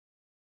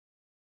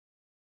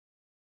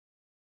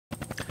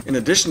In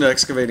addition to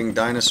excavating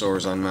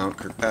dinosaurs on Mount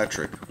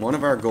Kirkpatrick, one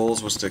of our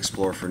goals was to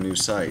explore for new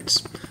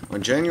sites.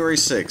 On January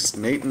 6th,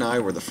 Nate and I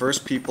were the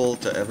first people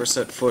to ever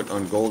set foot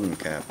on Golden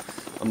Cap,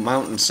 a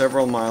mountain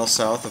several miles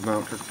south of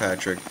Mount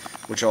Kirkpatrick,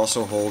 which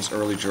also holds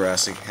early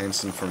Jurassic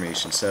Hansen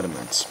Formation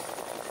sediments.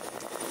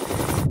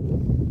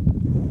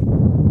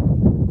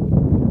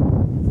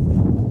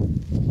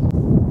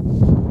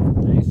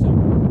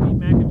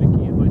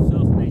 Makovicky and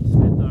myself, Nate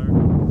Smith,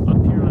 are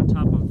up here on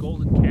top of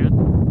Golden Cap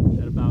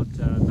at about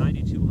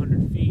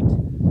 9,200 feet.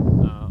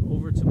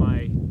 Over to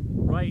my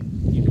right,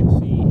 you can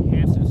see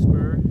Hansen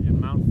Spur and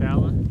Mount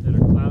Falla that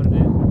are clouded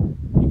in.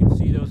 You can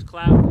see those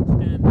clouds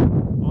extend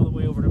all the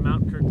way over to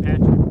Mount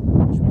Kirkpatrick,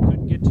 which we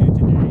couldn't get to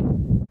today.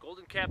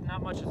 Golden Cap,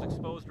 not much is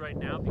exposed right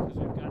now because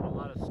we've gotten a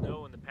lot of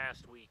snow in the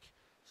past week.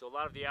 So a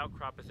lot of the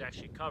outcrop is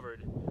actually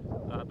covered.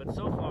 But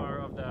so far,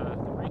 of the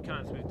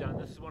recons we've done,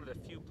 this is one of the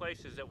few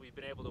places that we've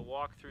been able to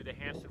walk through the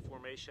Hansen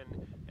Formation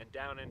and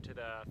down into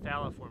the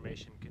Falla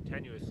Formation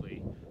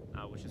continuously,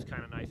 which is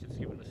kind of nice. It's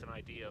given us an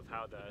idea of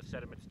how the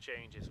sediments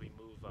change as we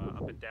move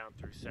up and down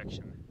through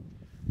section.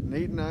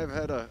 Nate and I have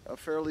had a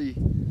fairly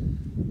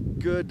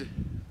good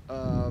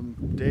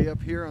day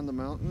up here on the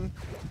mountain.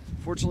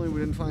 Fortunately, we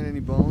didn't find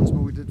any bones,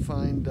 but we did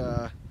find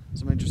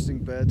some interesting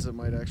beds that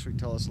might actually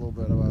tell us a little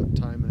bit about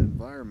time and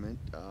environment.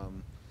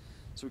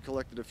 So we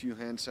collected a few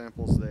hand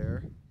samples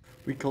there.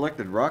 We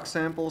collected rock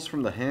samples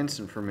from the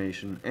Hansen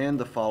Formation and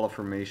the Falla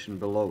Formation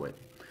below it.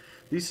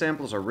 These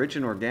samples are rich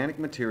in organic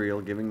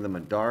material, giving them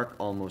a dark,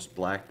 almost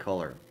black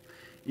color.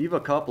 Eva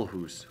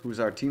Koppelhus, who is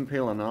our team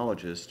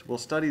palynologist, will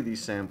study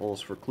these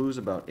samples for clues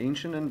about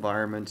ancient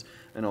environments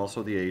and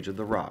also the age of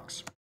the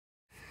rocks.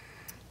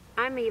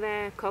 I'm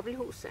Eva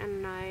Koppelhus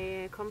and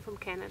I come from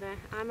Canada.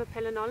 I'm a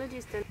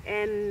palynologist,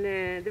 and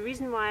the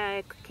reason why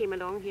I came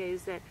along here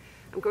is that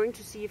I'm going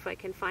to see if I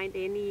can find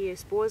any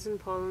spores and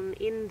pollen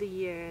in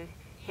the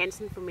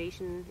Hansen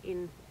Formation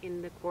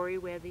in the quarry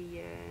where the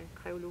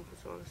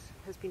Cryolophosaurus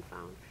has been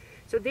found.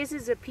 So this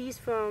is a piece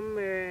from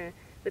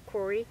the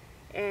quarry,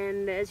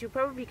 and as you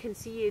probably can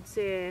see, it's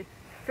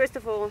first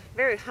of all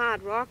very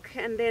hard rock,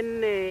 and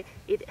then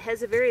it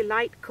has a very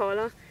light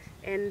color,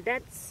 and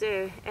that's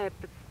a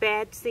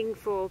bad thing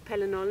for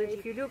palynology.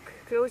 If you look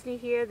closely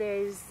here, there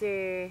is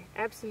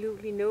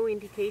absolutely no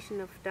indication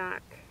of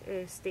dark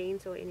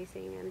stains or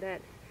anything, and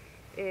that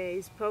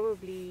is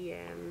probably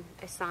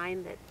a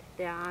sign that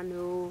there are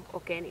no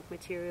organic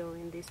material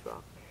in this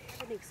rock.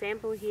 An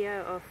example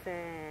here of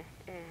a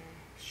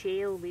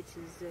shale which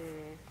is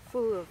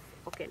full of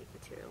organic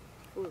material,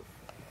 full of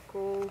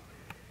coal,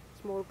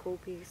 small coal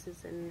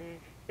pieces, and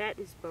that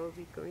is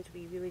probably going to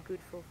be really good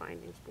for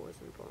finding spores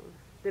and pollen.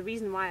 The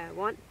reason why I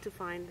want to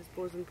find the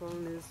spores and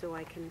pollen is so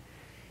I can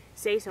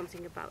say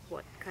something about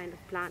what kind of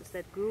plants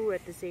that grew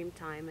at the same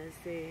time as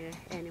the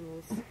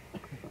animals,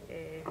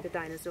 the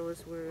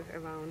dinosaurs, were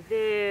around.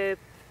 The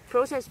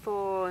process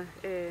for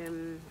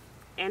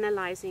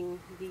analyzing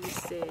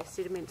these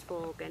sediments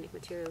for organic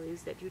material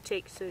is that you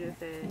take sort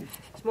of a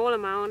small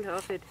amount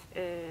of it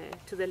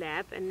to the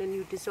lab, and then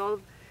you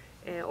dissolve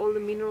all the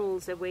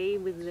minerals away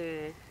with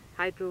the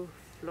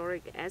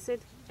hydrofluoric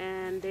acid,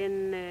 and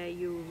then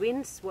you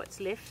rinse what's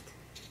left,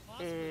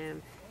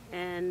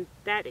 and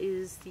that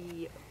is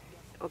the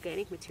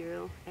organic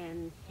material.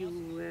 And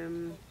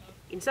you,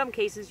 in some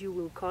cases, you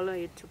will color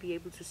it to be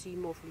able to see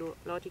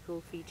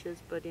morphological features,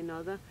 but in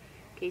other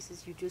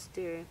cases, you just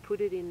put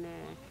it in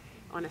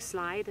on a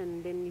slide,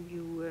 and then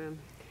you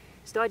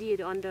study it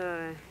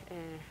under a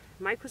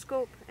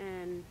microscope,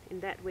 and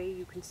in that way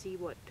you can see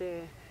what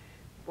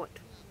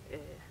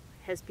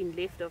has been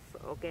left of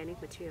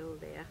organic material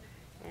there.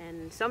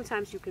 And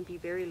sometimes you can be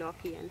very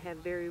lucky and have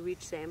very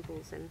rich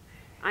samples, and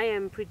I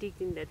am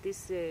predicting that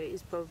this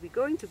is probably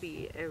going to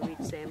be a rich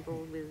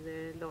sample with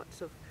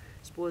lots of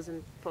spores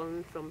and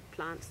pollen from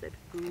plants that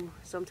grew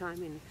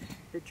sometime in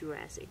the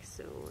Jurassic.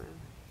 So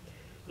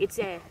it's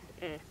a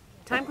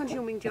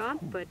time-consuming job,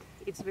 but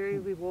it's very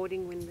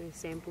rewarding when the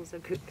samples are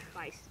good.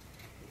 By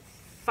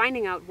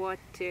finding out what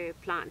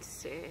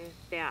plants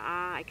there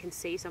are, I can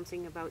say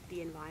something about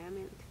the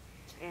environment,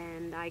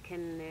 and I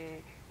can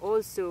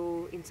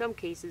also, in some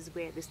cases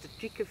where the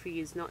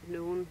stratigraphy is not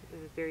known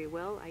very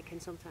well, I can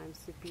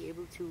sometimes be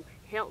able to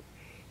help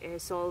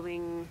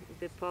solving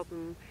the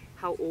problem,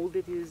 how old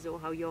it is or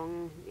how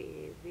young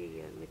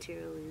the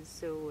material is.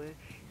 So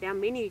there are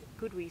many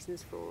good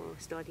reasons for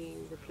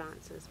studying the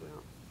plants as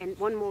well. And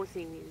one more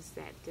thing is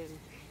that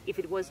if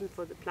it wasn't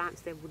for the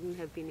plants, there wouldn't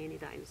have been any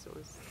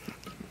dinosaurs.